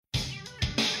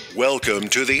Welcome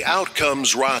to the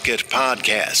Outcomes Rocket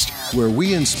podcast, where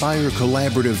we inspire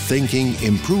collaborative thinking,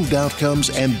 improved outcomes,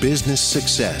 and business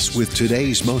success with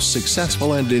today's most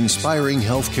successful and inspiring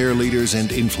healthcare leaders and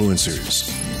influencers.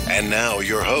 And now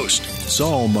your host,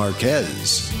 Saul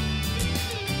Marquez.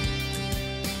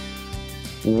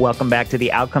 Welcome back to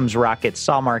the Outcomes Rocket.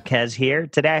 Saul Marquez here.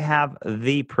 Today I have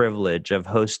the privilege of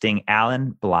hosting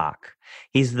Allon Bloch.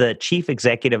 He's the Chief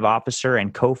Executive Officer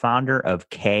and co-founder of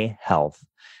K Health.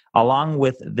 Along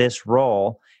with this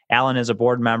role, Allon is a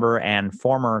board member and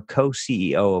former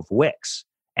co-CEO of Wix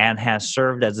and has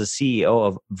served as the CEO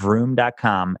of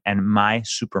Vroom.com and My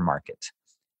Supermarket.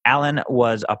 Allon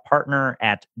was a partner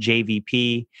at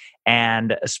JVP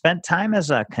and spent time as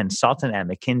a consultant at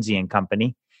McKinsey &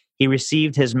 Company. He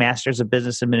received his Master's of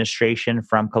Business Administration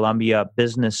from Columbia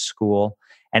Business School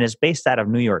and is based out of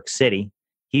New York City.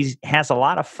 He has a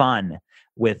lot of fun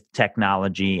with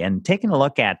technology and taking a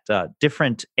look at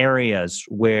different areas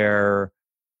where,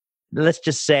 let's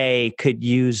just say, could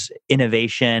use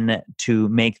innovation to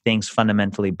make things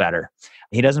fundamentally better.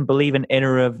 He doesn't believe in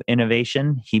iterative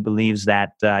innovation. He believes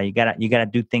that you gotta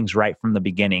do things right from the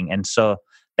beginning. And so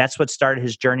that's what started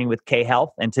his journey with K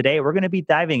Health. And today we're going to be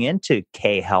diving into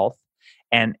K Health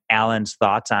and Allon's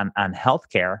thoughts on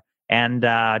healthcare and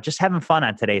just having fun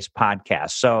on today's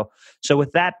podcast. So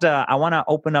with that, I want to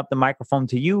open up the microphone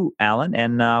to you, Allon,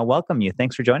 and welcome you.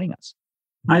 Thanks for joining us.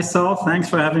 Hi, Saul. Thanks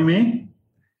for having me.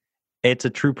 It's a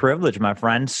true privilege, my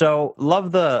friend. So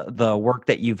love the work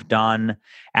that you've done,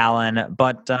 Allon.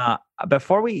 But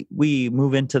before we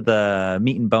move into the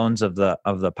meat and bones of the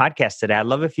podcast today, I'd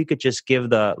love if you could just give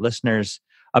the listeners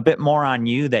a bit more on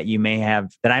you that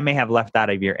I may have left out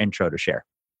of your intro to share.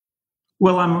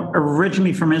 Well, I'm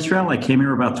originally from Israel. I came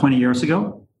here about 20 years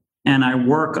ago, and I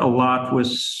work a lot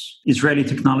with Israeli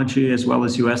technology as well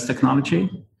as US technology.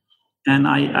 And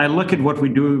I look at what we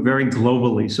do very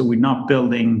globally. So we're not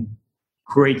building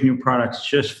great new products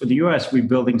just for the US, we're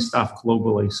building stuff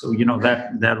globally. So,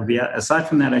 that'll be, aside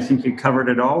from that, I think you covered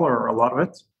it all or a lot of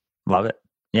it. Love it.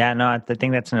 Yeah, no, I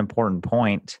think that's an important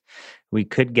point. We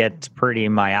could get pretty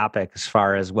myopic as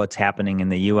far as what's happening in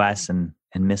the US and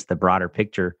miss the broader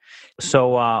picture.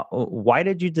 So why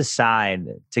did you decide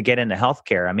to get into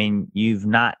healthcare? I mean, you've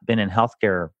not been in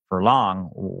healthcare for long.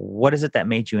 What is it that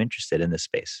made you interested in this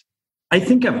space? I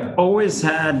think I've always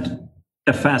had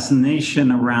a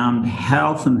fascination around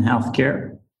health and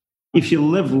healthcare. If you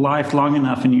live life long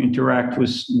enough and you interact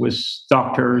with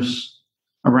doctors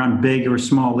around big or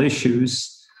small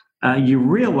issues, you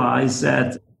realize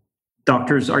that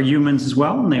doctors are humans as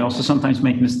well, and they also sometimes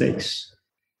make mistakes.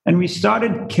 And we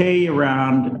started K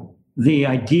around the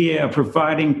idea of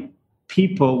providing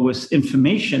people with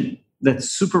information that's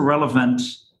super relevant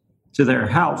to their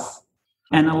health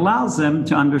and allows them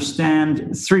to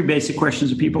understand three basic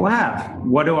questions that people have.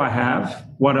 What do I have?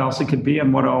 What else it could be?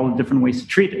 And what are all the different ways to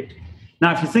treat it?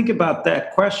 Now, if you think about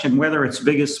that question, whether it's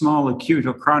big or small, acute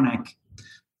or chronic,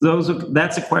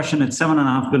 that's a question that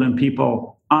 7.5 billion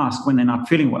people ask when they're not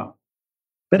feeling well.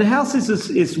 But health is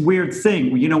this weird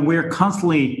thing. We're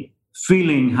constantly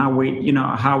feeling how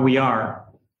we are.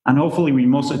 And hopefully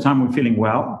most of the time we're feeling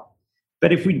well.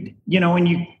 But if we, when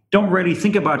you don't really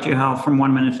think about your health from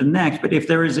one minute to the next, but if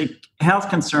there is a health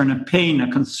concern, a pain,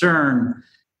 a concern,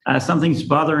 something's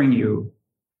bothering you,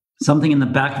 something in the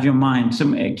back of your mind,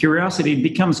 some curiosity, it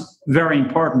becomes very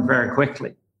important very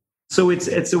quickly. So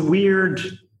it's a weird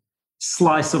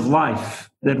slice of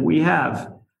life that we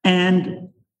have. And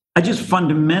I just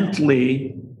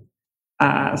fundamentally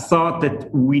thought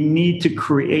that we need to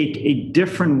create a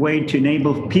different way to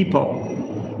enable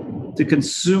people to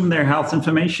consume their health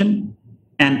information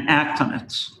and act on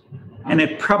it. And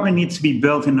it probably needs to be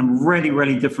built in a really,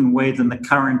 really different way than the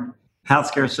current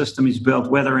healthcare system is built,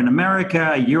 whether in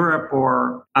America, Europe,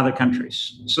 or other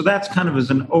countries. So that's kind of as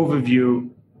an overview.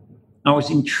 I was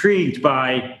intrigued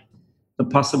by the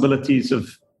possibilities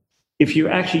of, if you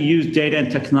actually use data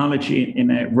and technology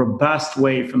in a robust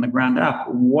way from the ground up,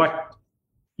 what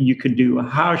you could do.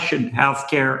 How should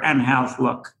healthcare and health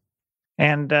look?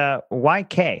 And why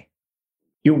K?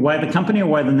 Why the company or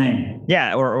why the name?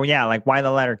 Yeah, or like why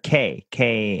the letter K?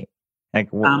 K, like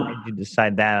why did you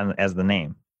decide that as the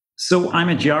name? So I'm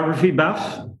a geography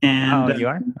buff. And, you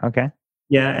are? Okay.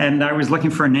 Yeah, and I was looking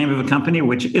for a name of a company,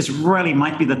 which is really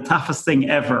might be the toughest thing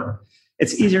ever.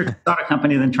 It's easier to start a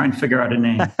company than trying to figure out a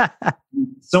name.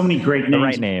 So many great names. The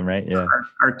right name, right? Yeah.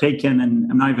 Are taken,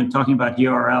 and I'm not even talking about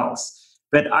URLs.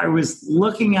 But I was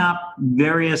looking up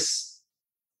various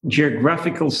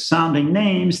geographical sounding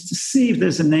names to see if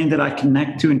there's a name that I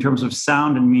connect to in terms of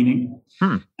sound and meaning.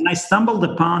 And I stumbled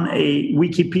upon a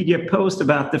Wikipedia post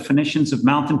about definitions of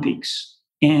mountain peaks.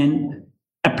 And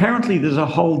apparently there's a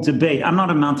whole debate. I'm not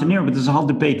a mountaineer, but there's a whole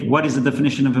debate. What is the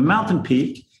definition of a mountain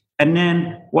peak? And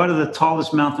then what are the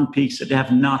tallest mountain peaks that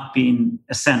have not been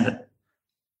ascended?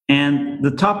 And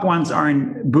the top ones are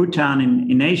in Bhutan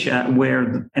in Asia,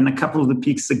 and a couple of the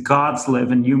peaks the gods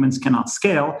live and humans cannot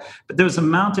scale. But there's a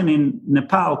mountain in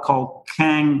Nepal called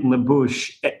Kang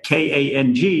Labush,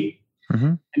 Kang.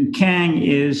 Mm-hmm. And Kang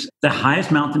is the highest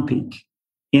mountain peak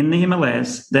in the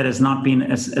Himalayas that has not been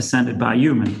ascended by a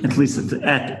human, at least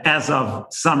as of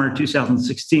summer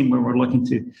 2016, where we're looking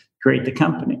to create the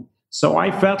company. So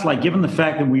I felt like, given the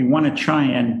fact that we want to try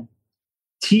and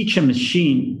teach a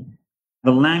machine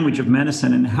the language of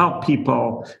medicine and help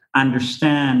people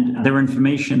understand their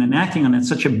information and acting on it,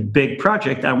 such a big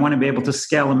project, I want to be able to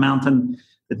scale a mountain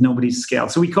that nobody's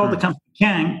scaled. So we called the company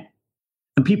Kang,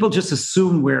 and people just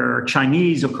assume we're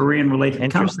Chinese or Korean related.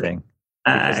 Interesting,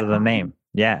 because of the name.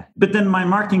 Yeah. But then my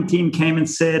marketing team came and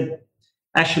said,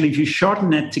 actually, if you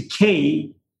shorten it to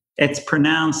K, it's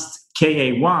pronounced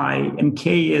K-A-Y, and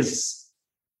it's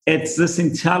this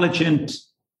intelligent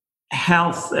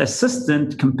health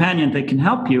assistant companion that can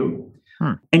help you.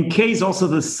 And K is also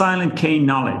the silent K,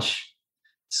 knowledge.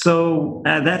 So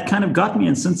that kind of got me.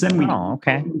 And since then,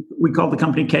 we called the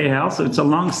company K Health. So it's a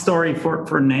long story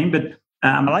for a name, but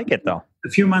I like it though. A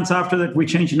few months after that, we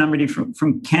changed the number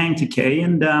from Kang to K,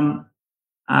 and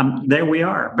there we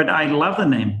are. But I love the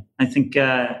name. I think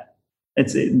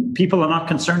people are not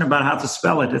concerned about how to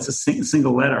spell it. It's a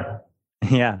single letter.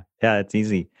 Yeah, it's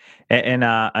easy. And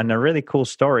a really cool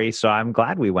story. So I'm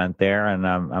glad we went there, and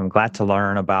I'm glad to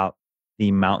learn about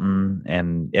the mountain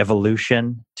and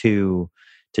evolution to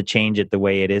change it the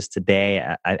way it is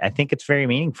today. I think it's very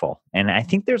meaningful, and I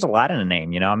think there's a lot in a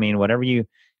name. I mean, whatever you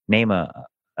name a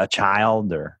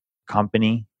child or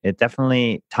company, it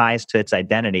definitely ties to its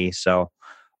identity. So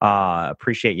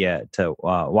appreciate you to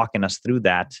walking us through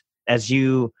that. As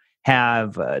you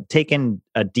have taken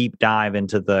a deep dive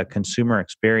into the consumer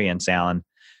experience, Allon,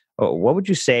 what would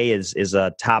you say is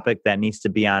a topic that needs to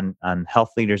be on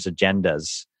health leaders'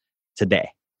 agendas today?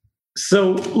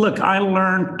 So, look, I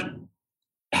learned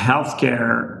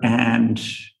healthcare and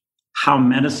how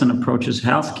medicine approaches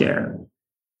healthcare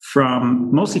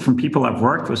mostly from people I've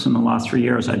worked with in the last 3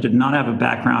 years. I did not have a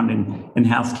background in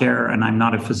healthcare, and I'm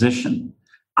not a physician.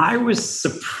 I was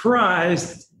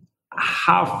surprised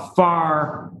how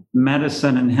far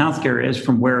medicine and healthcare is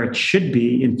from where it should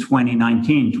be in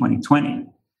 2019, 2020.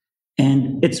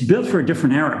 And it's built for a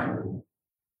different era.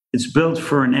 It's built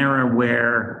for an era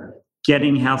where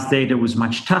getting health data was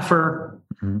much tougher.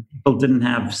 Mm-hmm. People didn't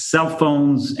have cell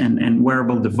phones and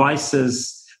wearable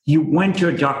devices. You went to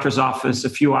a doctor's office a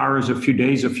few hours, a few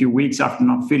days, a few weeks after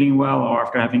not feeling well or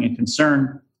after having a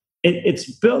concern. It's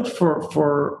built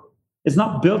it's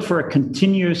not built for a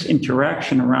continuous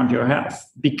interaction around your health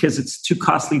because it's too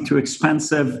costly, too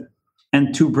expensive,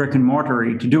 and too brick and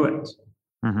mortar-y to do it.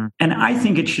 Mm-hmm. And I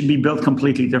think it should be built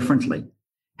completely differently.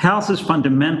 Health is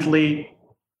fundamentally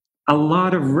a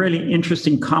lot of really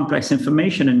interesting, complex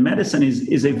information, and medicine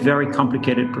is a very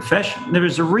complicated profession. There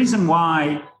is a reason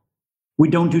why we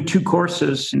don't do 2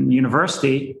 courses in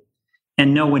university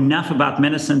and know enough about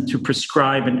medicine to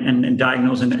prescribe and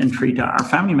diagnose and treat our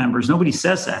family members. Nobody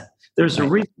says that. There's a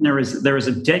reason there is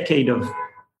a decade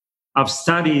of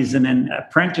studies and an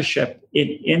apprenticeship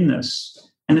in this.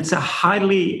 And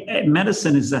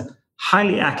medicine is a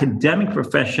highly academic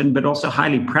profession, but also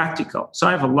highly practical. So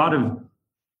I have a lot of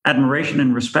admiration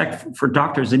and respect for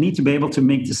doctors. They need to be able to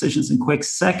make decisions in quick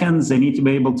seconds. They need to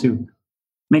be able to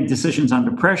make decisions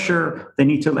under pressure. They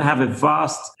need to have a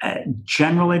vast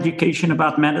general education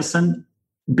about medicine,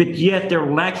 but yet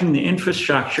they're lacking the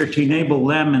infrastructure to enable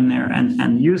them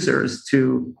and users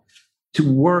to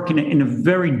work in a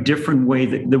very different way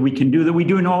that we can do, that we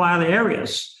do in all other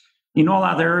areas. In all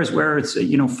other areas where it's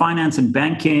finance and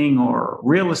banking or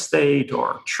real estate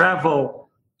or travel,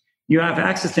 you have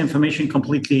access to information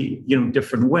completely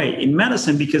different way. In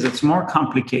medicine, because it's more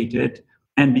complicated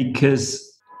and because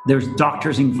there's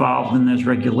doctors involved and there's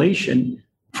regulation,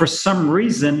 for some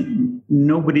reason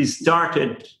nobody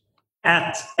started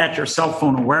at your cell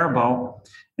phone or wearable,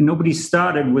 and nobody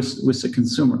started with the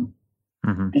consumer.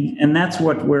 Mm-hmm. And that's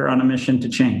what we're on a mission to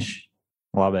change.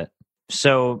 Love it.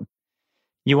 So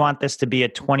you want this to be a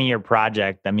 20-year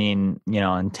project. I mean,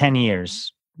 in 10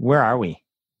 years, where are we?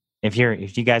 If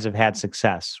you guys have had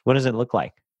success, what does it look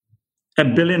like?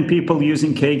 1 billion people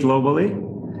using K globally,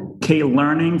 K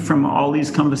learning from all these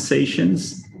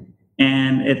conversations,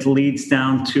 and it leads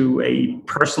down to a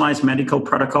personalized medical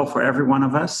protocol for every one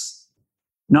of us,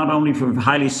 not only for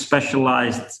highly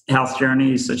specialized health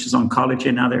journeys such as oncology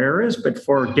and other areas, but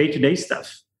for day-to-day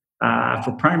stuff.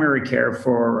 for primary care,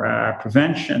 for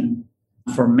prevention,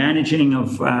 for managing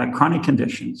of chronic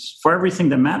conditions, for everything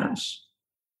that matters.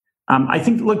 I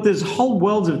think, look, there's whole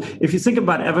worlds of, if you think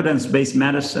about evidence-based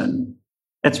medicine,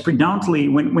 it's predominantly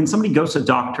when somebody goes to a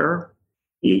doctor,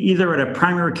 either at a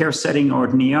primary care setting or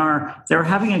at an ER, they're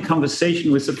having a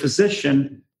conversation with a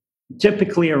physician,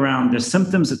 typically around the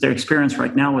symptoms that they're experiencing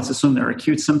right now. Let's assume they're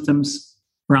acute symptoms,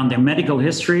 around their medical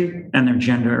history and their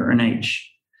gender and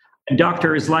age. A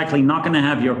doctor is likely not going to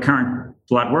have your current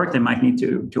blood work. They might need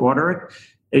to order it.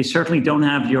 They certainly don't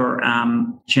have your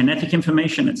genetic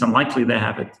information. It's unlikely they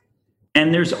have it.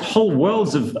 And there's whole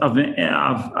worlds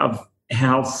of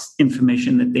health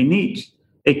information that they need.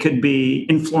 It could be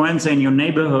influenza in your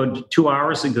neighborhood 2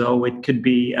 hours ago. It could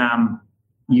be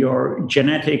your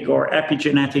genetic or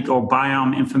epigenetic or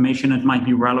biome information that might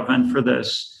be relevant for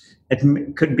this.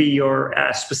 It could be your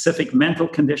specific mental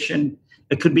condition.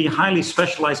 It could be highly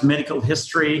specialized medical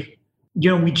history.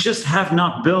 We just have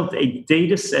not built a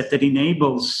data set that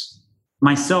enables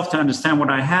myself to understand what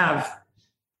I have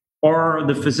or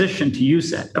the physician to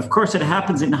use that. Of course, it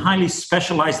happens in highly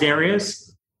specialized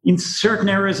areas. In certain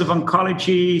areas of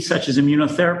oncology, such as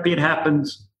immunotherapy, it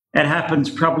happens. It happens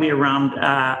probably around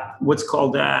what's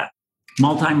called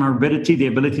multimorbidity, the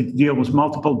ability to deal with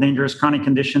multiple dangerous chronic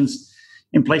conditions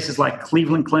in places like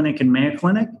Cleveland Clinic and Mayo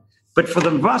Clinic. But for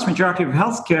the vast majority of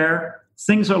healthcare,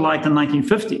 things are like the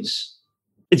 1950s.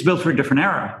 It's built for a different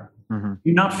era. Mm-hmm.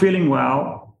 You're not feeling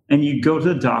well, and you go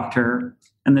to the doctor,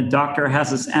 and the doctor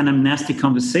has this anamnestic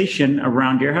conversation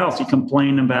around your health. You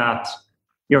complain about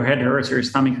your head hurts or your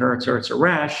stomach hurts or it's a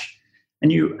rash,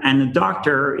 and the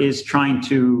doctor is trying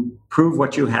to prove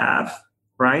what you have,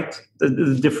 right?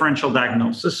 The differential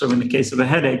diagnosis. So in the case of a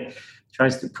headache,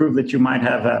 tries to prove that you might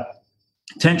have a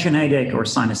tension headache or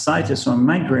sinusitis or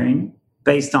migraine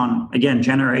based on, again,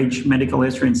 gender, age, medical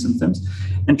history, and symptoms,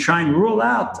 and try and rule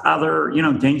out other,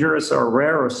 dangerous or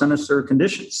rare or sinister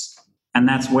conditions. And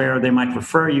that's where they might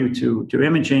refer you to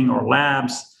imaging or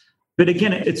labs. But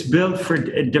again, it's built for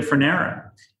a different era.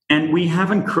 And we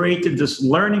haven't created this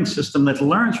learning system that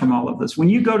learns from all of this. When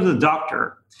you go to the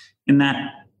doctor, in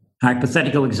that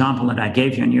hypothetical example that I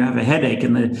gave you, and you have a headache,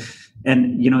 and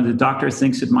the doctor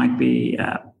thinks it might be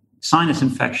sinus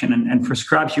infection and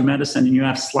prescribes you medicine, and you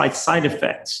have slight side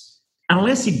effects.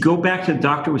 Unless you go back to the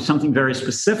doctor with something very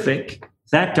specific,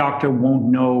 that doctor won't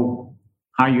know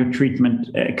how your treatment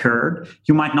occurred.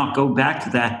 You might not go back to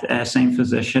that same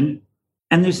physician.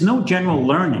 And there's no general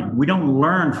learning. We don't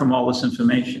learn from all this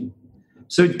information.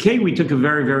 So at K, we took a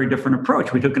very, very different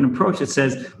approach. We took an approach that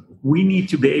says we need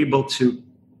to be able to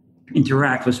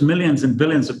interact with millions and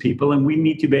billions of people, and we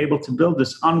need to be able to build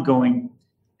this ongoing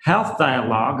health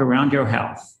dialogue around your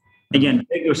health. Again,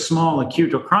 big or small,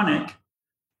 acute or chronic,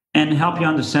 and help you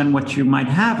understand what you might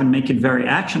have and make it very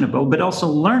actionable, but also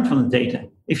learn from the data.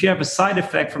 If you have a side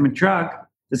effect from a drug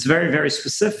that's very, very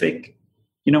specific,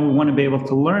 we want to be able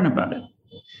to learn about it.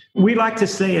 We like to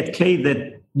say at K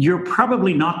that you're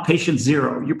probably not patient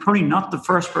zero. You're probably not the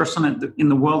first person in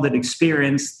the world that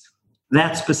experienced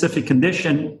that specific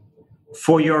condition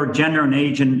for your gender and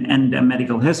age and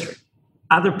medical history.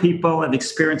 Other people have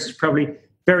experienced probably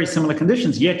very similar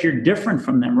conditions, yet you're different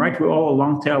from them, right? We're all a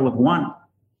long tail of one.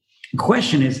 The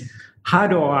question is, how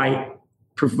do I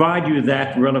provide you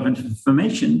that relevant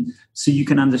information so you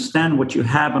can understand what you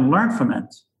have and learn from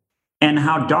it, and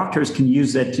how doctors can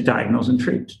use it to diagnose and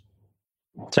treat?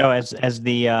 So as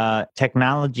the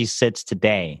technology sits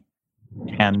today,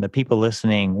 and the people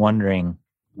listening wondering,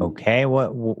 okay,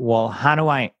 how do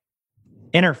I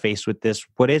interface with this?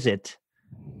 What is it?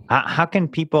 How can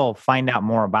people find out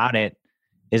more about it?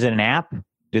 Is it an app?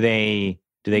 Do they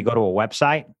go to a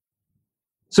website?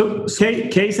 So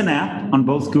K is an app on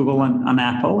both Google and on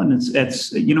Apple, and it's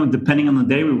depending on the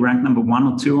day, we rank number 1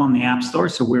 or 2 on the App Store.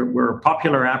 So we're a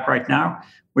popular app right now.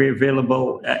 We're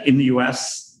available in the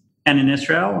US and in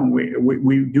Israel, and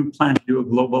we do plan to do a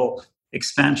global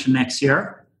expansion next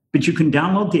year. But you can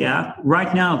download the app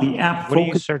right now. The app. What do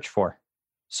you search for?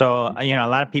 So a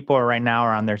lot of people right now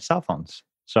are on their cell phones.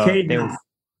 So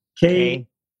K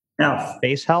health,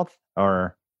 space health,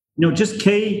 or no, just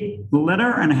K, the letter,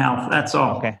 and health. That's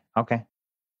all. Okay.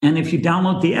 And if you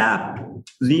download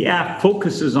the app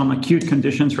focuses on acute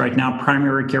conditions right now,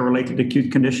 primary care related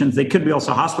acute conditions. They could be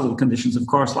also hospital conditions, of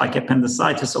course, like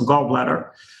appendicitis or gallbladder.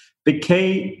 But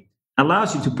K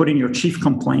allows you to put in your chief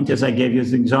complaint, as I gave you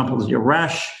as examples, your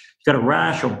rash. You've got a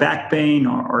rash or back pain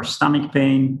or stomach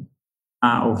pain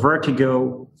or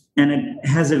vertigo. And it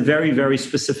has a very, very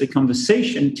specific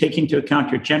conversation, taking into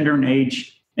account your gender and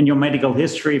age and your medical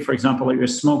history. For example, are you a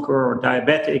smoker or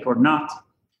diabetic or not?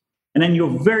 and then your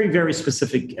very, very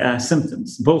specific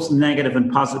symptoms, both negative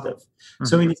and positive. Mm-hmm.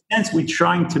 So in a sense, we're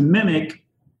trying to mimic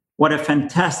what a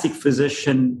fantastic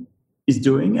physician is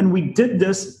doing. And we did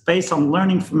this based on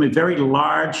learning from a very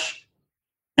large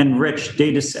and rich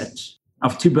data set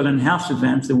of 2 billion health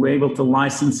events that we're able to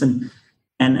license and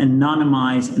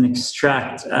anonymize and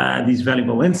extract these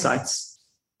valuable insights.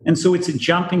 And so it's a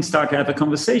jumping start to have a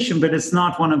conversation, but it's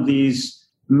not one of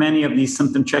many of these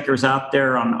symptom checkers out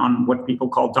there on what people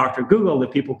call Dr. Google,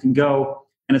 that people can go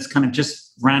and it's kind of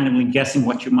just randomly guessing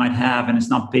what you might have, and it's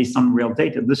not based on real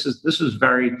data. This is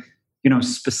very,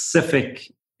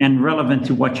 specific and relevant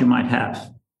to what you might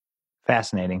have.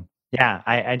 Fascinating. Yeah,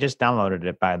 I just downloaded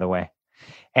it, by the way.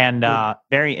 And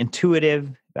very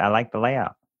intuitive. I like the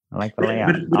layout. I'll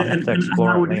have to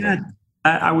explore it later.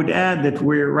 I would add that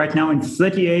we're right now in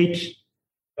 38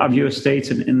 of U.S. states,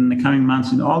 and in the coming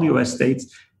months in all U.S.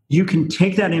 states. You can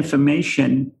take that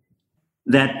information,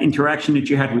 that interaction that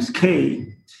you had with Kay,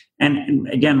 and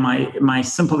again, my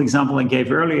simple example I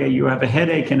gave earlier, you have a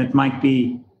headache and it might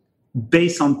be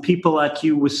based on people like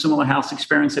you with similar health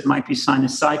experience, it might be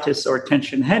sinusitis or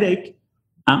tension headache.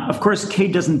 Of course,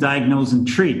 Kay doesn't diagnose and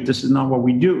treat. This is not what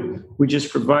we do. We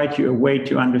just provide you a way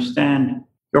to understand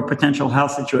your potential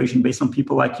health situation based on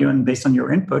people like you and based on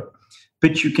your input.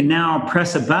 But you can now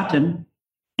press a button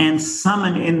and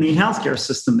summon in the healthcare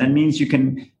system. That means you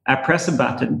can press a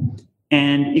button,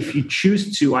 and if you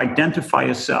choose to identify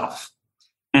yourself,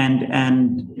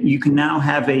 and you can now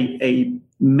have a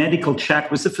medical chat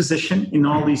with a physician in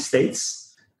all these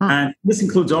states. And this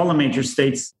includes all the major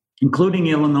states, including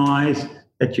Illinois,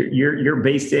 that you're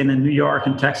based in, and New York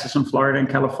and Texas and Florida and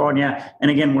California.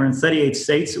 And again, we're in 38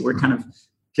 states. So we're kind of,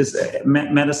 because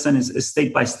medicine is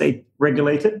state by state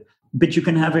regulated, but you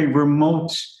can have a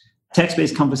remote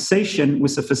text-based conversation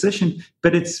with a physician,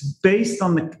 but it's based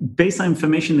on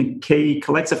information that Kay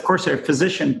collects. Of course, a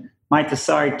physician might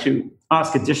decide to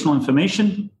ask additional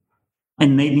information,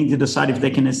 and they need to decide if they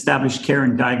can establish care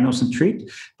and diagnose and treat.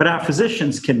 But our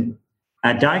physicians can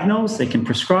diagnose, they can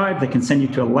prescribe, they can send you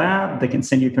to a lab, they can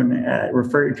send you to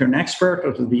refer you to an expert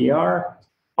or to the ER,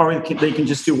 or they can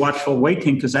just do watchful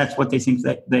waiting because that's what they think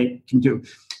that they can do.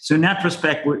 So in that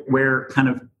respect, we're kind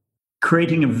of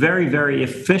creating a very, very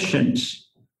efficient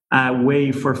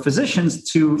way for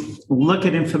physicians to look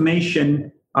at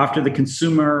information after the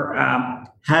consumer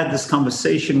had this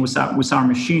conversation with our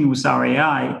machine, with our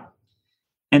AI.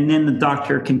 And then the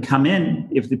doctor can come in,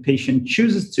 if the patient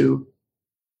chooses to,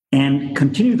 and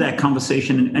continue that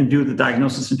conversation and do the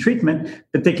diagnosis and treatment,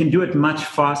 but they can do it much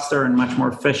faster and much more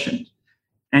efficient.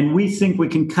 And we think we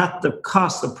can cut the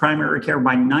cost of primary care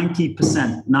by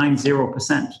 90%,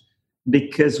 90%,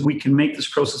 because we can make this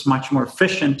process much more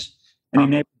efficient and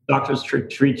enable doctors to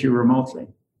treat you remotely.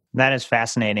 That is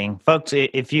fascinating. Folks,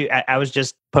 I was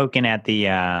just poking at the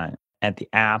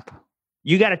app.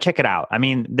 You got to check it out. I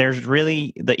mean, there's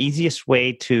really the easiest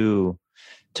way to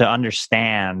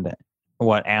understand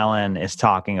what Allon is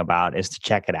talking about is to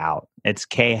check it out. It's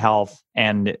K Health.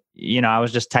 And, I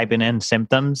was just typing in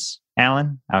symptoms,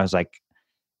 Allon. I was like,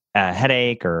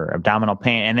 headache or abdominal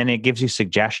pain. And then it gives you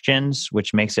suggestions,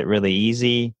 which makes it really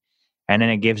easy. And then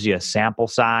it gives you a sample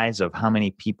size of how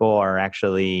many people are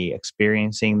actually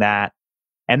experiencing that.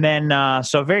 And then,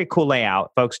 so a very cool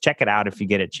layout. Folks, check it out if you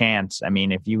get a chance. I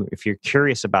mean, if you're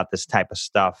curious about this type of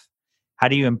stuff, how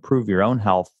do you improve your own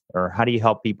health, or how do you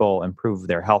help people improve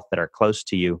their health that are close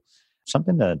to you?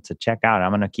 Something to check out.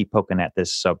 I'm going to keep poking at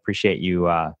this. So appreciate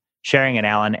you sharing it,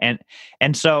 Allon.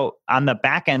 And so on the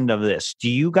back end of this, do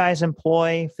you guys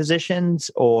employ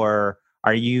physicians, or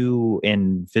are you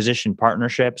in physician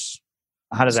partnerships?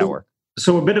 How does that work?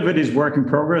 So a bit of it is work in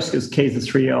progress because K is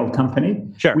a 3L company.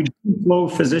 Sure. We employ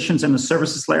physicians in the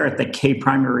services layer at the K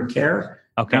primary care.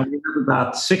 Okay. And we have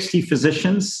about 60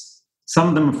 physicians. Some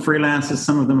of them are freelancers,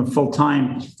 some of them are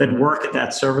full-time that work at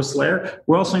that service layer.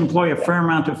 We also employ a fair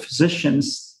amount of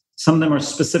physicians. Some of them are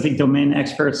specific domain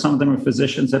experts. Some of them are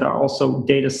physicians that are also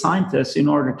data scientists, in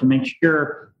order to make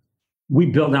sure we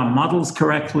build our models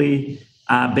correctly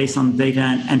based on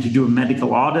data, and to do a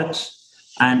medical audit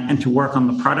and to work on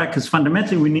the product. Because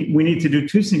fundamentally, we need to do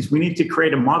two things. We need to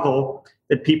create a model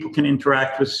that people can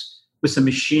interact with a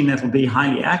machine that will be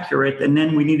highly accurate. And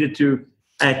then we needed to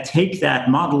take that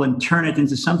model and turn it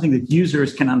into something that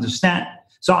users can understand.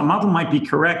 So a model might be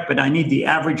correct, but I need the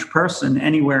average person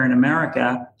anywhere in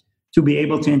America to be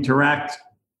able to interact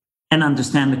and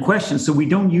understand the question. So we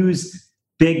don't use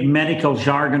big medical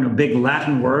jargon or big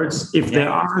Latin words. If they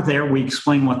are there, we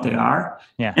explain what they are.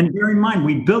 Yeah. And bear in mind,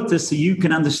 we built this so you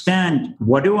can understand,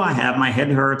 what do I have? My head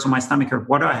hurts or my stomach hurts.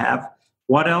 What do I have?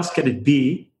 What else could it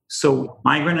be? So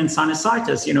migraine and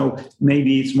sinusitis,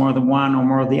 maybe it's more than one or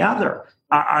more of the other.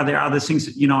 Are there other things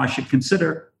that, I should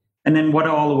consider? And then what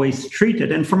are all the ways to treat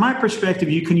it? And from my perspective,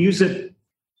 you can use it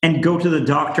and go to the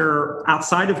doctor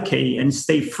outside of K and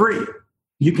stay free.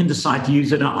 You can decide to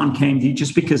use it on KMD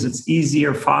just because it's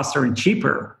easier, faster, and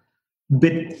cheaper.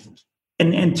 But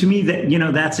and to me,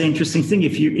 that's an interesting thing.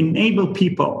 If you enable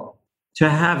people to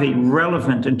have a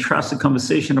relevant and trusted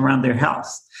conversation around their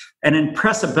health, and then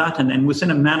press a button and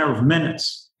within a matter of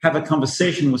minutes have a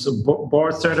conversation with a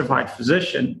board-certified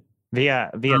physician via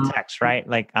text, right?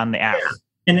 Like on the app,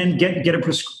 and then get a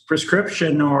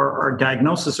prescription or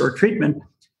diagnosis or treatment.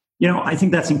 I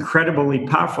think that's incredibly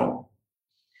powerful.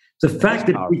 The fact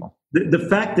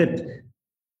that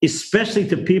especially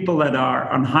to people that are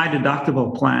on high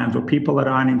deductible plans or people that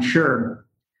are uninsured,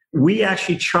 we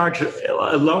actually charge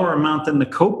a lower amount than the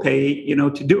copay,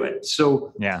 to do it.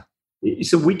 So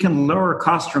we can lower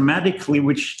costs dramatically,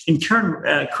 which in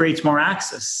turn creates more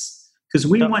access because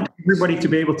we want everybody to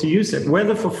be able to use it,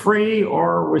 whether for free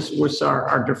or with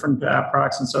our different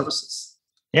products and services.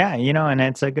 Yeah, and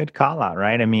it's a good call out,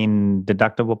 right? I mean,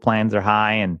 deductible plans are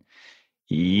high, and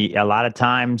a lot of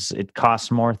times it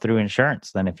costs more through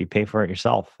insurance than if you pay for it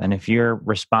yourself. And if you're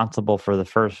responsible for the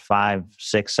first 5,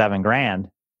 6, 7 grand,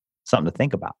 something to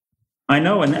think about. I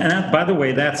know. And that, by the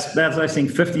way, that's I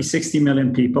think 50, 60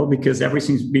 million people because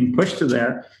everything's being pushed to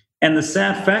there. And the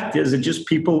sad fact is that just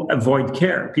people avoid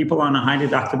care. People on a high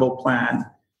deductible plan.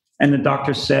 And the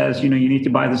doctor says, you need to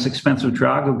buy this expensive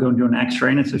drug or go and do an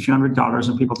x-ray and it's a few $100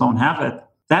 and people don't have it.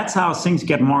 That's how things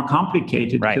get more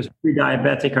complicated because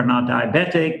pre-diabetic or not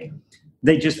diabetic,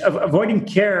 they just avoiding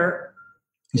care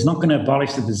is not going to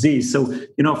abolish the disease. So,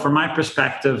 from my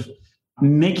perspective,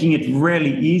 making it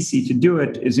really easy to do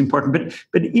it is important.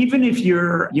 But even if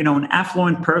you're, an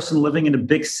affluent person living in a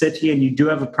big city and you do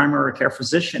have a primary care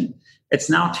physician, it's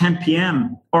now 10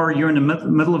 p.m. or you're in the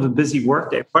middle of a busy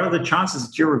workday. What are the chances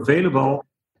that you're available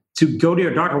to go to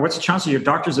your doctor? What's the chance that your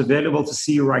doctor's available to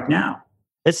see you right now?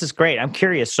 This is great. I'm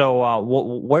curious. So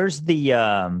where's the,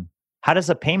 how does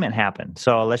the payment happen?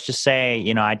 So let's just say,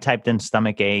 I typed in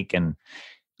stomach ache and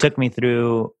took me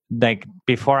through, like,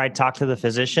 before I talk to the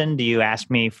physician, do you ask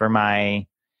me for my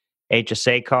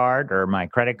HSA card or my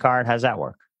credit card? How does that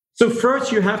work? So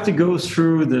first you have to go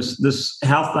through this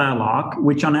health dialogue,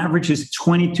 which on average is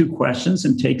 22 questions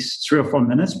and takes 3 or 4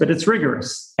 minutes, but it's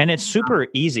rigorous. And it's super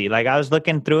easy. Like I was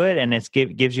looking through it and it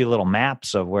gives you little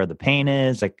maps of where the pain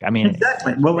is.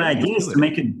 Exactly. Well, the idea is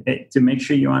to make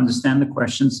sure you understand the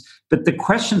questions, but the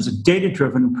questions are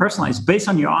data-driven and personalized based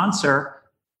on your answer.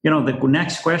 The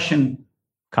next question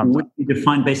would be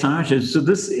defined based on answers. So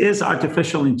this is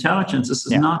artificial intelligence. This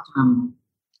is not,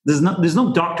 there's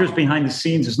no doctors behind the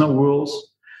scenes. There's no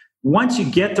rules. Once you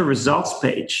get the results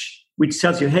page, which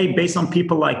tells you, hey, based on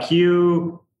people like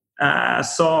you,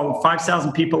 saw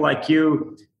 5,000 people like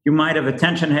you might have a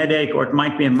tension headache or it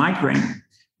might be a migraine.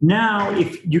 Now,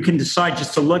 if you can decide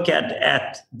just to look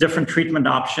at different treatment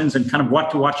options and kind of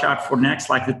what to watch out for next,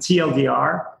 like the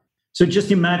TLDR. So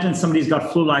just imagine somebody's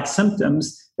got flu-like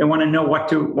symptoms. They want to know what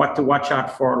to watch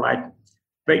out for, like,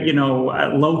 a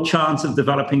low chance of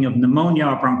developing of pneumonia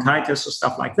or bronchitis or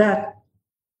stuff like that.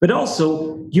 But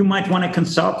also, you might want to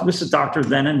consult with the doctor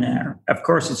then and there. Of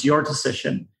course, it's your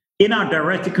decision. In our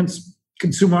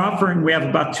direct-to-consumer offering, we have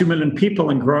about 2 million people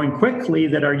and growing quickly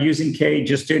that are using K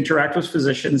just to interact with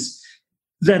physicians.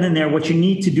 Then and there, what you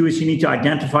need to do is you need to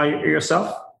identify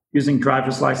yourself using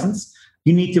driver's license.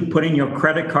 You need to put in your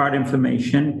credit card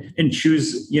information and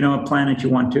choose, a plan that you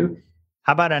want to.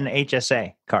 How about an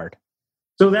HSA card?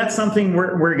 So that's something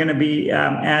we're going to be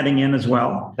adding in as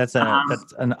well. That's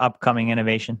an upcoming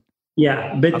innovation.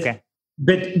 Yeah,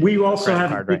 but we also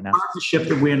have a partnership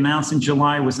that we announced in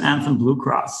July with Anthem Blue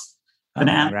Cross.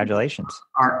 Congratulations!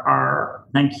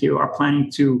 Thank you. Are planning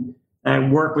to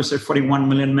work with their 41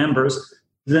 million members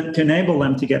to enable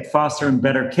them to get faster and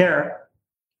better care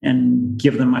and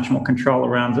give them much more control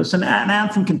around this. And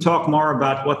Anthem can talk more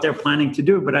about what they're planning to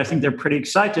do, but I think they're pretty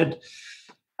excited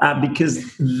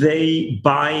because they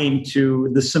buy into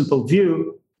the simple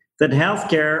view that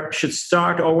healthcare should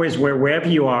start always wherever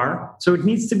you are. So it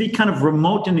needs to be kind of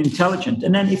remote and intelligent.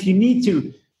 And then if you need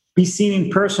to be seen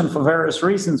in person for various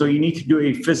reasons, or you need to do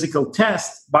a physical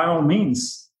test, by all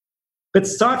means. But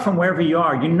start from wherever you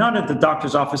are. You're not at the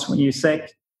doctor's office when you're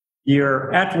sick.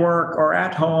 You're at work or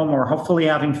at home or hopefully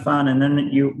having fun, and then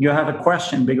you have a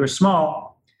question, big or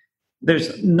small.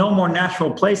 There's no more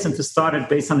natural place than to start it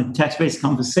based on a text-based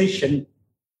conversation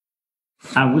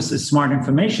with a smart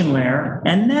information layer.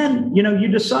 And then, you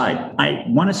decide, I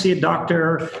want to see a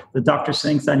doctor. The doctor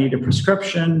thinks I need a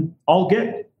prescription. All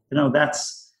good.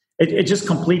 It's just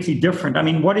completely different. I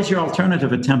mean, what is your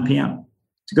alternative at 10 p.m.?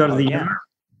 To go to the ER?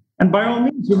 And by all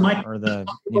means, you might. Or the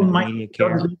media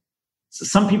care.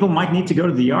 Some people might need to go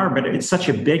to the ER, but it's such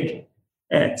a big,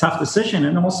 tough decision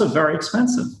and also very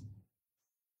expensive.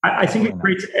 I think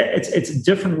it's a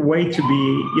different way to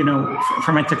be,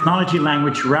 from a technology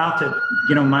language routed,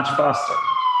 much faster.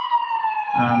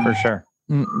 For sure.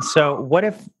 So what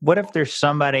if there's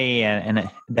somebody and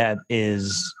that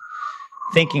is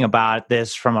thinking about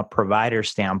this from a provider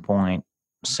standpoint,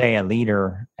 say a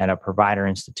leader at a provider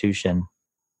institution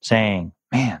saying,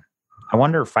 man, I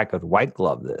wonder if I could white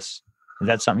glove this. Is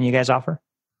that something you guys offer?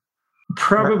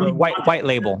 Probably white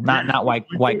label, not white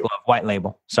glove, white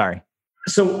label. Sorry.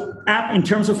 So in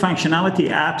terms of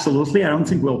functionality, absolutely. I don't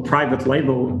think we'll private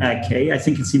label K. I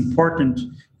think it's important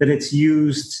that it's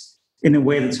used in a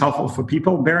way that's helpful for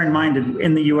people. Bear in mind that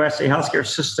in the US, a healthcare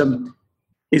system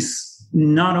is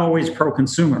not always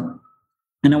pro-consumer.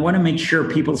 And I want to make sure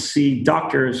people see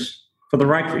doctors for the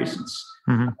right reasons.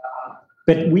 Mm-hmm.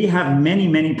 But we have many,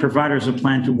 many providers who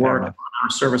plan to work on our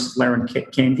services layer in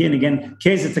KMD. And again,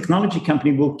 K as a technology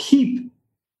company will keep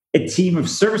a team of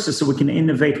services so we can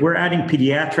innovate. We're adding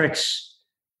pediatrics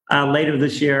later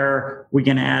this year. We're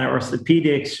going to add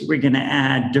orthopedics. We're going to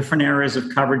add different areas of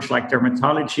coverage like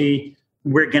dermatology.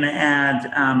 We're going to add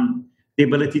the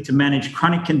ability to manage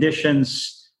chronic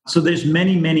conditions. So there's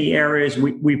many, many areas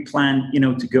we plan,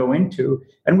 to go into.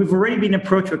 And we've already been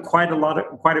approached with quite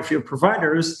a few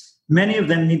providers. Many of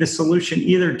them need a solution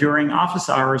either during office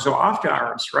hours or after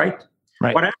hours, right?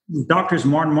 What happens, doctors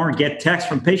more and more get texts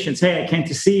from patients, hey, I came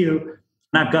to see you,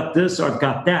 and I've got this or I've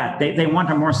got that. They want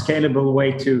a more scalable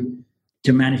way to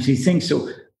manage these things. So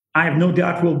I have no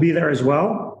doubt we'll be there as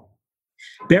well.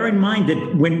 Bear in mind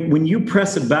that when you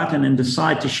press a button and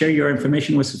decide to share your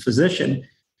information with a physician,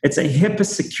 it's a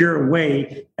HIPAA-secure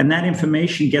way, and that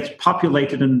information gets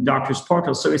populated in the doctor's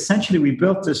portal. So essentially, we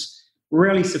built this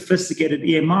really sophisticated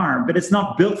EMR, but it's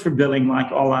not built for billing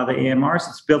like all other EMRs.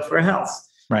 It's built for health.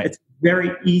 Right. It's a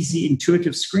very easy,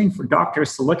 intuitive screen for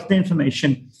doctors to look at the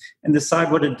information and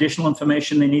decide what additional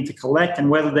information they need to collect and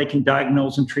whether they can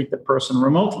diagnose and treat the person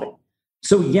remotely.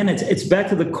 So again, it's back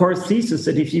to the core thesis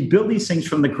that if you build these things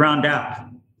from the ground up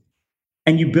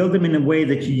and you build them in a way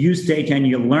that you use data and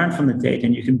you learn from the data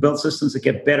and you can build systems that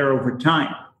get better over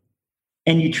time,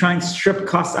 and you try and strip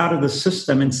costs out of the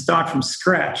system and start from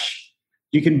scratch,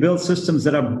 you can build systems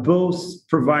that are both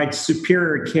provide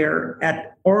superior care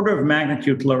at order of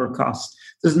magnitude lower costs.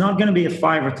 There's not going to be a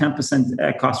 5 or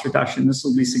 10% cost reduction. This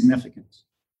will be significant.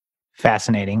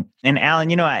 Fascinating. And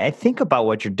Allon, I think about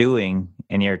what you're doing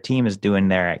and your team is doing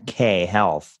there at K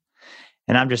Health.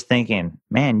 And I'm just thinking,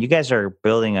 man, you guys are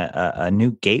building a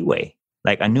new gateway,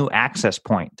 like a new access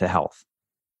point to health.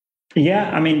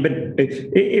 Yeah, I mean, but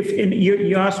if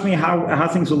you ask me how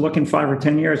things will look in 5 or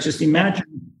 10 years, just imagine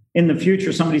in the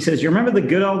future, somebody says, you remember the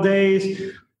good old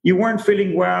days? You weren't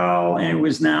feeling well and it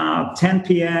was now 10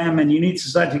 p.m. and you need to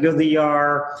decide to go to the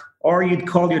ER, or you'd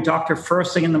call your doctor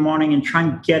first thing in the morning and try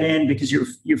and get in because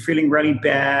you're feeling really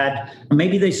bad. Or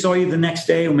maybe they saw you the next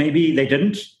day, or maybe they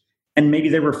didn't. And maybe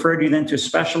they referred you then to a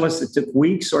specialist. It took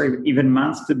weeks or even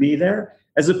months to be there,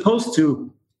 as opposed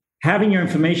to having your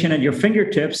information at your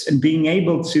fingertips and being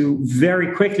able to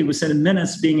very quickly, within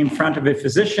minutes, being in front of a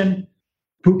physician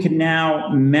who can now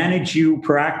manage you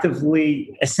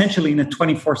proactively, essentially in a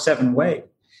 24/7 way.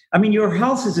 I mean, your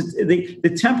health is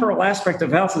the temporal aspect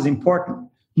of health is important.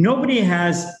 Nobody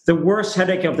has the worst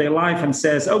headache of their life and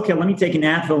says, okay, let me take an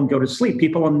Advil and go to sleep.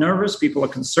 People are nervous. People are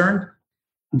concerned.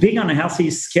 Being unhealthy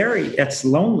is scary. It's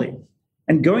lonely.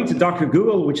 And going to Dr.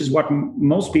 Google, which is what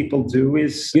most people do,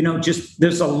 is,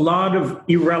 there's a lot of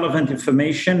irrelevant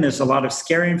information. There's a lot of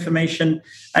scary information.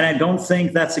 And I don't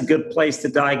think that's a good place to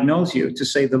diagnose you, to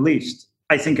say the least.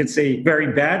 I think it's a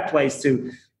very bad place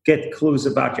to get clues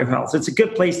about your health. It's a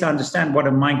good place to understand what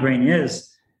a migraine is.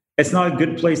 It's not a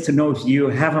good place to know if you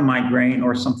have a migraine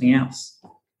or something else.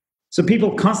 So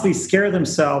people constantly scare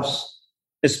themselves,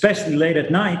 especially late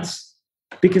at night,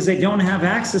 because they don't have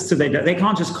access to they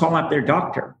can't just call up their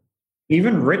doctor.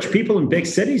 Even rich people in big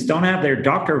cities don't have their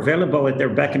doctor available at their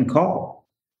beck and call.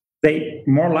 They're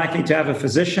more likely to have a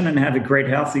physician and have a great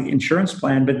healthy insurance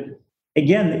plan. But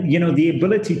again, the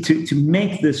ability to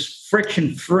make this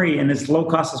friction-free and as low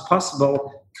cost as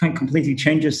possible kind of completely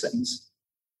changes things.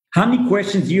 How many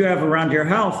questions do you have around your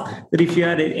health that if you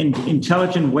had an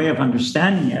intelligent way of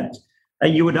understanding it,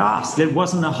 you would ask? There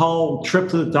wasn't a whole trip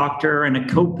to the doctor and a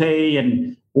copay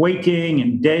and waiting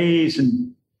and days.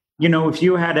 And, if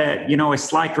you had a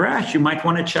slight rash, you might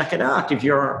want to check it out. If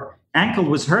your ankle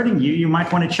was hurting you, you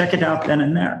might want to check it out then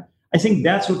and there. I think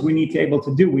that's what we need to be able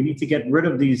to do. We need to get rid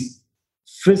of these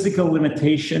physical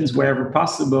limitations wherever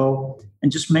possible,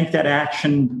 and just make that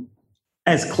action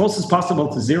as close as possible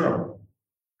to zero.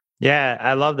 Yeah,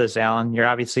 I love this, Allon. You're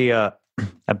obviously a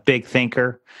big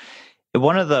thinker.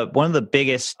 One of the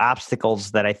biggest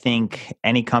obstacles that I think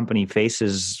any company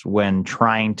faces when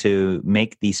trying to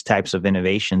make these types of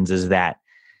innovations is that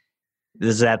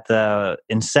the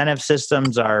incentive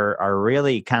systems are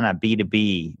really kind of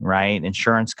B2B, right?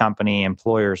 Insurance company,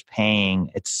 employers paying.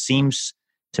 It seems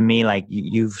to me like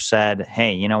you've said,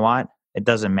 hey, you know what? It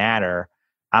doesn't matter.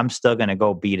 I'm still going to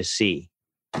go B2C.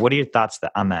 What are your thoughts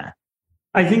on that?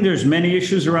 I think there's many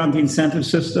issues around the incentive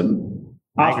system.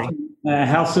 Often,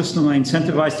 health system are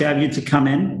incentivized to have you to come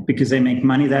in because they make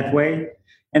money that way,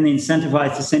 and they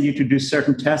incentivize to send you to do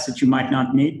certain tests that you might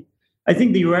not need. I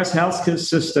think the U.S. health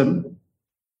system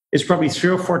is probably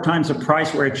 3 or 4 times the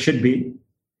price where it should be.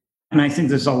 And I think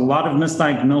there's a lot of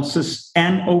misdiagnosis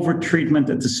and over-treatment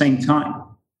at the same time.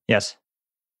 Yes.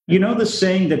 You know the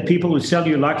saying that people who sell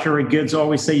you luxury goods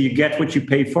always say you get what you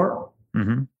pay for?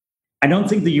 Mm-hmm. I don't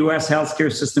think the U.S.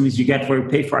 healthcare system is you get what you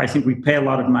pay for. I think we pay a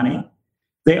lot of money.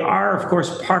 There are, of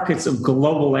course, pockets of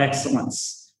global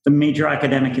excellence, the major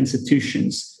academic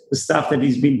institutions, the stuff that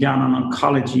is being done on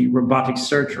oncology, robotic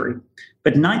surgery.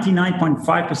 But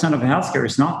 99.5% of healthcare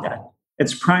is not that.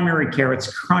 It's primary care,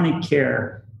 it's chronic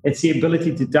care, it's the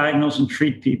ability to diagnose and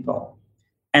treat people.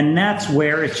 And that's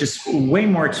where it's just way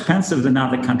more expensive than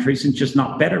other countries and just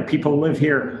not better. People live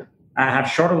here, have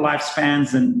shorter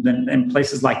lifespans than in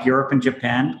places like Europe and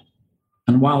Japan.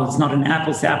 And while it's not an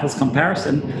apples to apples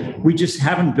comparison, we just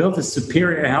haven't built a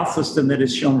superior health system that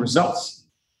has shown results.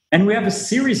 And we have a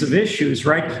series of issues,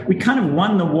 right? We kind of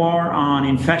won the war on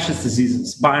infectious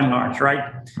diseases by and large, right?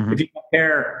 Mm-hmm. If you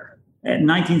compare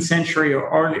 19th century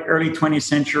or early 20th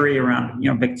century around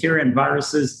bacteria and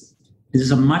viruses,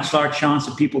 there's a much larger chance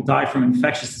that people die from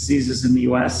infectious diseases in the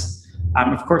US.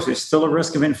 Of course, there's still a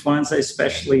risk of influenza,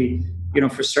 especially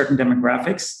for certain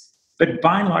demographics. But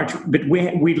by and large,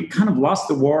 we kind of lost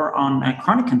the war on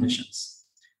chronic conditions,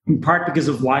 in part because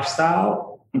of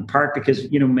lifestyle, in part because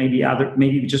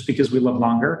maybe just because we live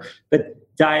longer.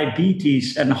 But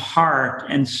diabetes and heart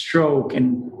and stroke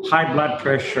and high blood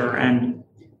pressure and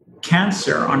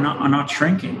cancer are not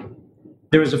shrinking.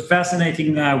 There was a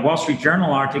fascinating Wall Street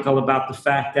Journal article about the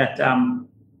fact that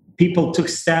people took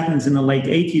statins in the late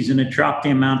 80s and it dropped the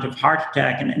amount of heart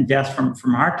attack and death from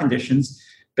heart conditions.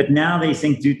 But now they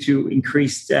think due to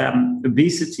increased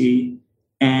obesity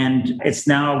and it's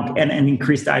now and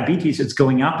increased diabetes, it's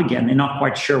going up again. They're not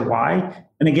quite sure why.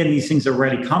 And again, these things are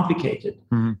really complicated.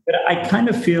 Mm-hmm. But I kind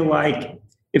of feel like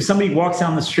if somebody walks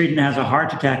down the street and has a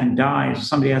heart attack and dies, or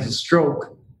somebody has a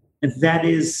stroke, that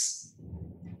is,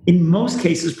 in most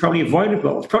cases, probably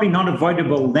avoidable. It's probably not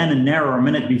avoidable then and there or a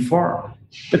minute before.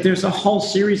 But there's a whole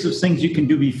series of things you can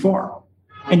do before.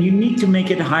 And you need to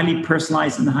make it highly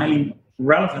personalized and highly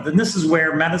relevant. And this is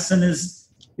where medicine is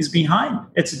behind.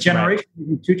 It's a generation,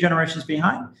 right. 2 generations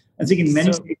behind. I think in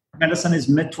many states, medicine is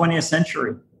mid-20th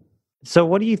century. So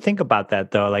what do you think about that,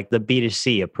 though, like the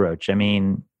B2C approach? I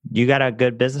mean, you got a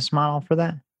good business model for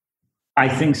that? I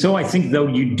think so. I think, though,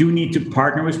 you do need to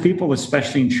partner with people,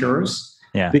 especially insurers.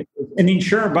 Yeah. An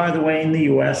insurer, by the way, in the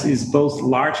U.S. is both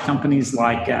large companies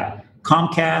like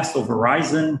Comcast or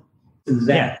Verizon.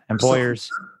 Employers.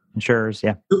 Insurers,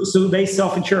 yeah. So they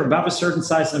self-insure above a certain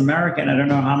size in America, and I don't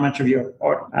know how much of your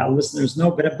listeners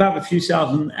know, but above a few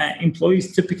thousand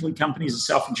employees, typically companies are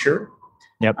self-insured.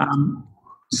 Yep.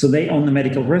 So they own the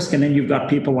medical risk, and then you've got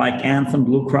people like Anthem,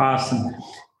 Blue Cross,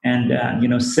 and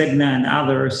Cigna and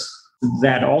others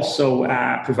that also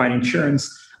provide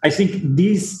insurance. I think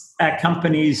these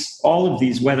companies, all of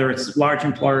these, whether it's large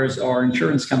employers or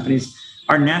insurance companies,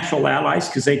 are natural allies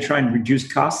because they try and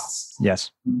reduce costs.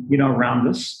 Yes. Around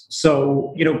this.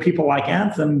 So, people like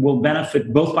Anthem will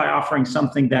benefit both by offering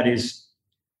something that is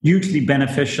hugely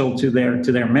beneficial to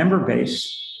their member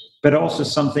base, but also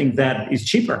something that is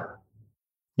cheaper.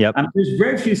 Yep. There's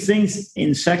very few things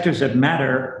in sectors that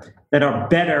matter that are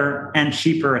better and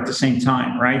cheaper at the same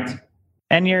time, right?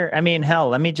 And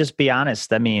let me just be honest.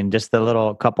 Just the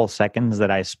little couple seconds that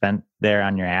I spent there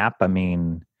on your app,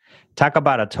 talk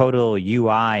about a total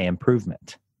UI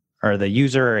improvement. Or the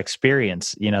user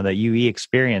experience, the UE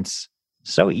experience,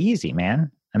 so easy, man.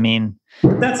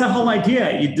 That's the whole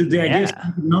idea. The idea is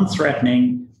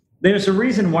non-threatening. There's a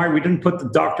reason why we didn't put the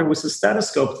doctor with a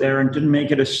stethoscope there and didn't make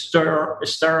it a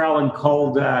sterile and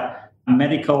cold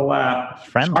medical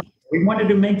friendly. We wanted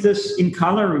to make this in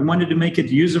color. We wanted to make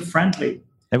it user-friendly.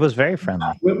 It was very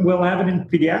friendly. We'll have it in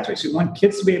pediatrics. We want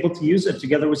kids to be able to use it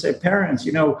together with their parents.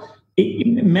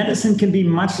 Medicine can be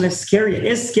much less scary. It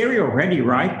is scary already,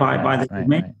 right? By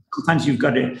the Sometimes you've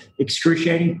got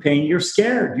excruciating pain. You're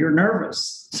scared. You're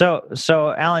nervous.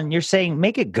 So Allon, you're saying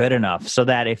make it good enough so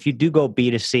that if you do go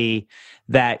B2C,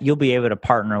 that you'll be able to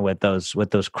partner with those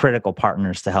critical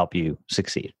partners to help you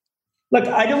succeed. Look,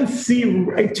 I don't see,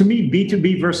 to me,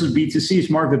 B2B versus B2C is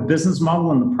more of a business model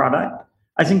than the product.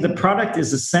 I think the product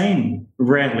is the same,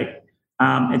 rarely.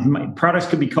 Products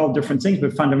could be called different things,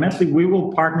 but fundamentally, we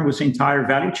will partner with the entire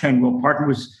value chain. We'll partner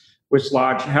with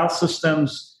large health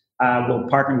systems. We'll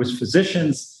partner with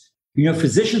physicians.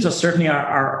 Physicians are certainly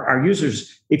our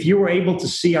users. If you were able to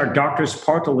see our doctor's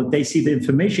portal, that they see the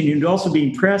information, you'd also be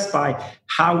impressed by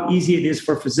how easy it is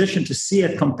for a physician to see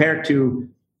it compared to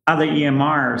other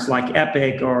EMRs like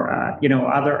Epic or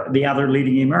the other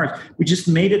leading EMRs. We just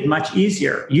made it much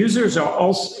easier.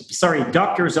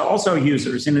 Doctors are also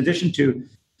users in addition to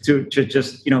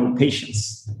just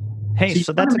patients. Hey,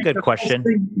 so that's a good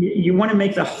question. You want to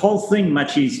make the whole thing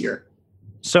much easier.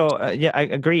 So yeah, I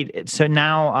agreed. So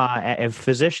now, if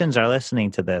physicians are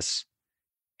listening to this,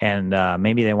 and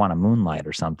maybe they want to moonlight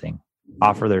or something,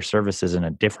 offer their services in a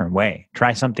different way,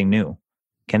 try something new,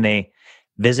 can they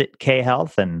visit K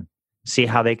Health and see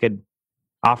how they could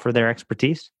offer their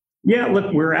expertise? Yeah,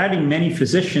 look, we're adding many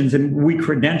physicians and we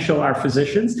credential our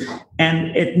physicians.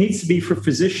 And it needs to be for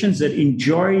physicians that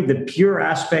enjoy the pure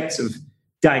aspects of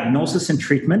diagnosis and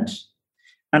treatment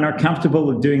and are comfortable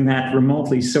with doing that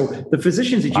remotely. So the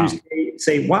physicians that use K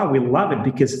say, wow, we love it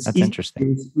because it's easy.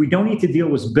 Interesting. We don't need to deal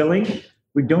with billing.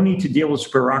 We don't need to deal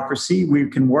with bureaucracy. We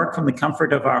can work from the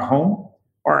comfort of our home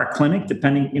or our clinic,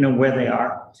 depending, where they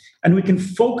are. And we can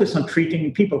focus on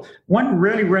treating people. One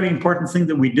really, really important thing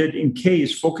that we did in K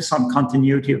is focus on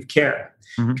continuity of care.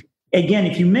 Mm-hmm. Again,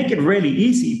 if you make it really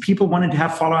easy, people wanted to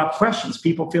have follow-up questions.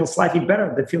 People feel slightly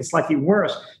better. They feel slightly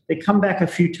worse. They come back a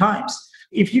few times.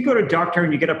 If you go to a doctor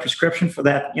and you get a prescription for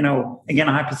that, again,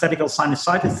 a hypothetical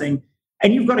sinusitis thing,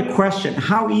 and you've got a question,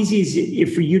 how easy is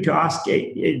it for you to ask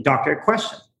a doctor a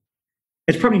question?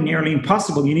 It's probably nearly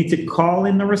impossible. You need to call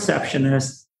in the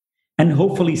receptionist, and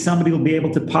hopefully somebody will be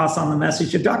able to pass on the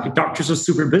message to doctor. Doctors are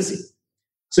super busy.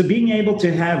 So being able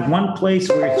to have one place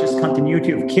where it's just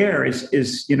continuity of care is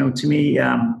to me,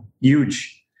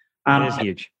 huge. It is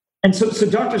huge. And so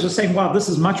doctors are saying, wow, this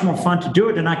is much more fun to do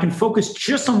it. And I can focus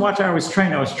just on what I was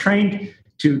trained. I was trained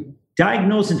to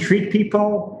diagnose and treat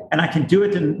people. And I can do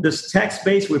it in this tech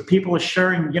space where people are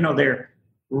sharing, their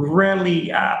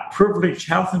really privileged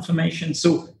health information.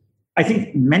 So I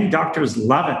think many doctors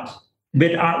love it.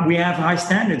 But we have high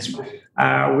standards.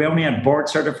 We only have board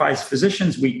certified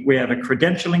physicians. We have a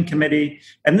credentialing committee.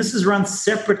 And this is run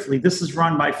separately. This is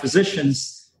run by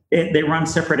physicians. They run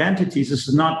separate entities. This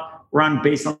is not run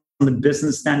based on the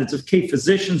business standards of K.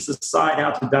 Physicians decide how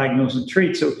to diagnose and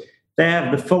treat. So they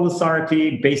have the full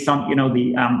authority based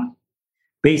on,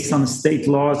 based on the state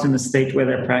laws in the state where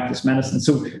they practice medicine.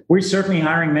 So we're certainly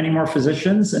hiring many more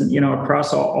physicians and,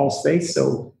 across all states.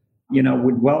 So,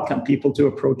 would welcome people to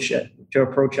approach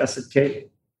us at K.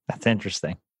 That's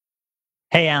interesting.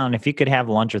 Hey, Allon, if you could have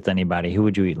lunch with anybody, who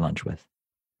would you eat lunch with?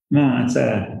 No, that's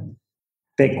a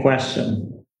big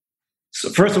question. So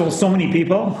first of all, so many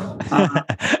people.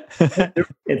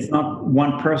 It's not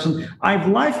one person. I've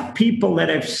liked people that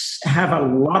have a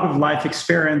lot of life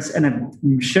experience and have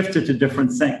shifted to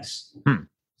different things.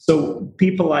 So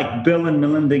people like Bill and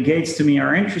Melinda Gates to me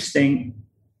are interesting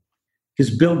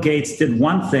because Bill Gates did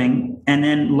one thing and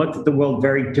then looked at the world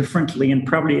very differently and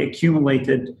probably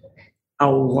accumulated a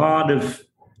lot of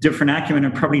different acumen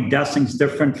and probably does things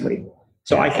differently.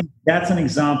 So I think that's an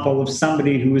example of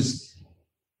somebody who is,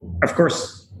 of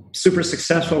course, super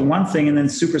successful in one thing and then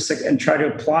and try to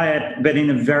apply it, but in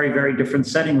a very, very different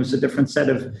setting with a different set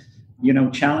of,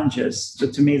 challenges. So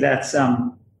to me, that's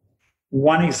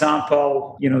one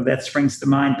example, that springs to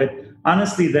mind. But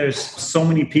honestly, there's so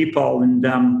many people. And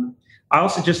I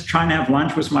also just try and have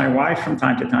lunch with my wife from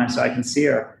time to time so I can see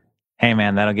her. Hey,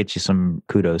 man, that'll get you some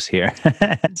kudos here.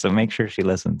 So make sure she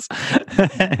listens.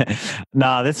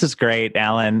 No, this is great,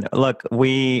 Allon. Look,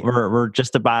 we're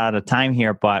just about out of time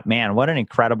here, but man, what an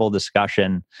incredible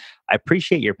discussion. I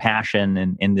appreciate your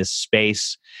passion in this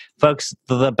space. Folks,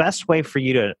 the best way for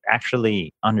you to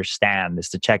actually understand is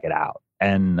to check it out.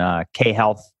 And K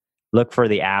Health, look for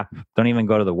the app. Don't even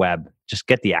go to the web. Just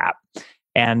get the app.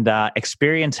 And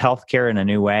experience healthcare in a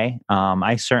new way.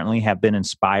 I certainly have been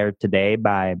inspired today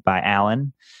by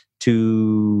Allon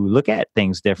to look at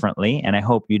things differently, and I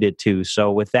hope you did too.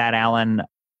 So with that, Allon,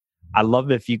 I'd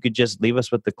love if you could just leave us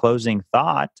with the closing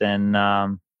thought, and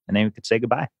then we could say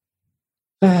goodbye.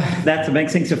 That's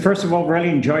amazing. So first of all, really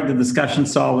enjoyed the discussion,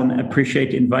 Saul, and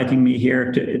appreciate inviting me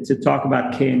here to talk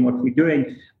about K and what we're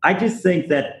doing. I just think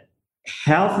that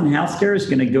health and healthcare is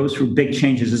going to go through big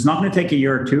changes. It's not going to take a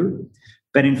year or two,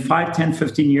 but in 5, 10,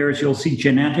 15 years, you'll see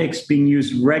genetics being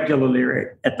used regularly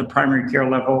at the primary care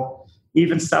level.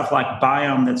 Even stuff like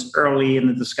biome that's early in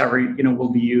the discovery, will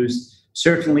be used.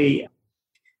 Certainly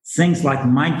things like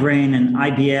migraine and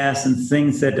IBS and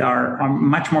things that are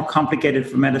much more complicated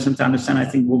for medicine to understand, I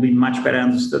think will be much better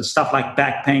understood. Stuff like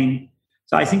back pain.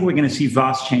 So I think we're going to see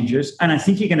vast changes. And I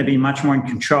think you're going to be much more in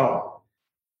control.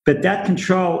 But that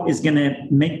control is going to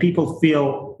make people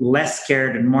feel less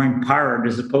scared and more empowered,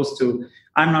 as opposed to,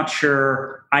 I'm not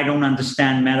sure, I don't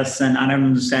understand medicine, I don't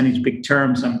understand these big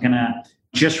terms, I'm going to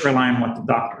just rely on what the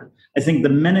doctor. I think the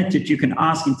minute that you can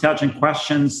ask intelligent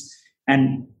questions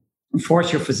and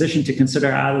force your physician to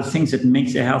consider other things, that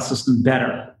makes the health system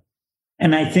better.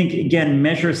 And I think, again,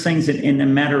 measure things in a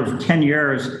matter of 10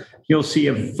 years, you'll see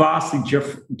a vastly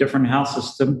different health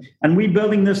system. And we're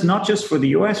building this not just for the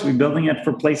US, we're building it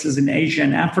for places in Asia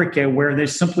and Africa where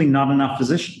there's simply not enough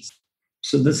physicians.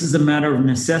 So this is a matter of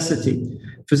necessity.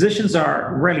 Physicians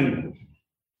are really,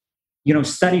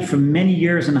 studied for many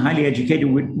years and highly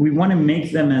educated. We want to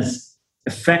make them as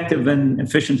effective and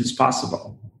efficient as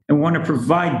possible. And we want to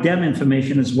provide them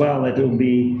information as well that will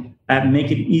be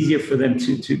make it easier for them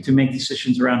to make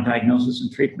decisions around diagnosis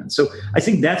and treatment. So I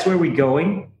think that's where we're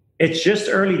going. It's just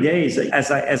early days. As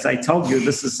I told you,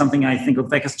 this is something I think will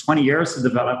take us 20 years to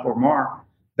develop or more.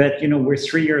 But, we're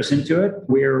 3 years into it.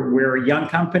 We're a young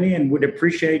company and would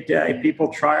appreciate if people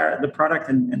try the product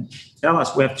and tell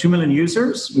us. We have 2 million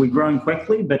users. We're growing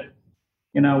quickly, but,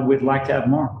 we'd like to have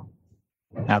more.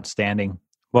 Outstanding.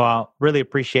 Well, really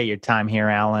appreciate your time here,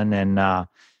 Allon. And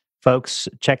folks,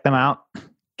 check them out,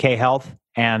 K Health.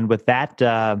 And with that,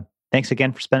 thanks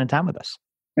again for spending time with us.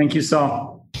 Thank you,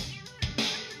 Saul.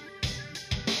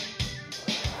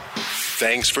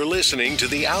 Thanks for listening to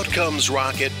the Outcomes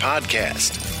Rocket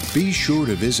podcast. Be sure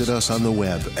to visit us on the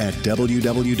web at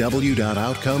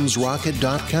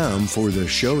www.outcomesrocket.com for the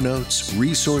show notes,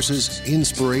 resources,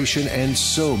 inspiration, and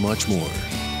so much more.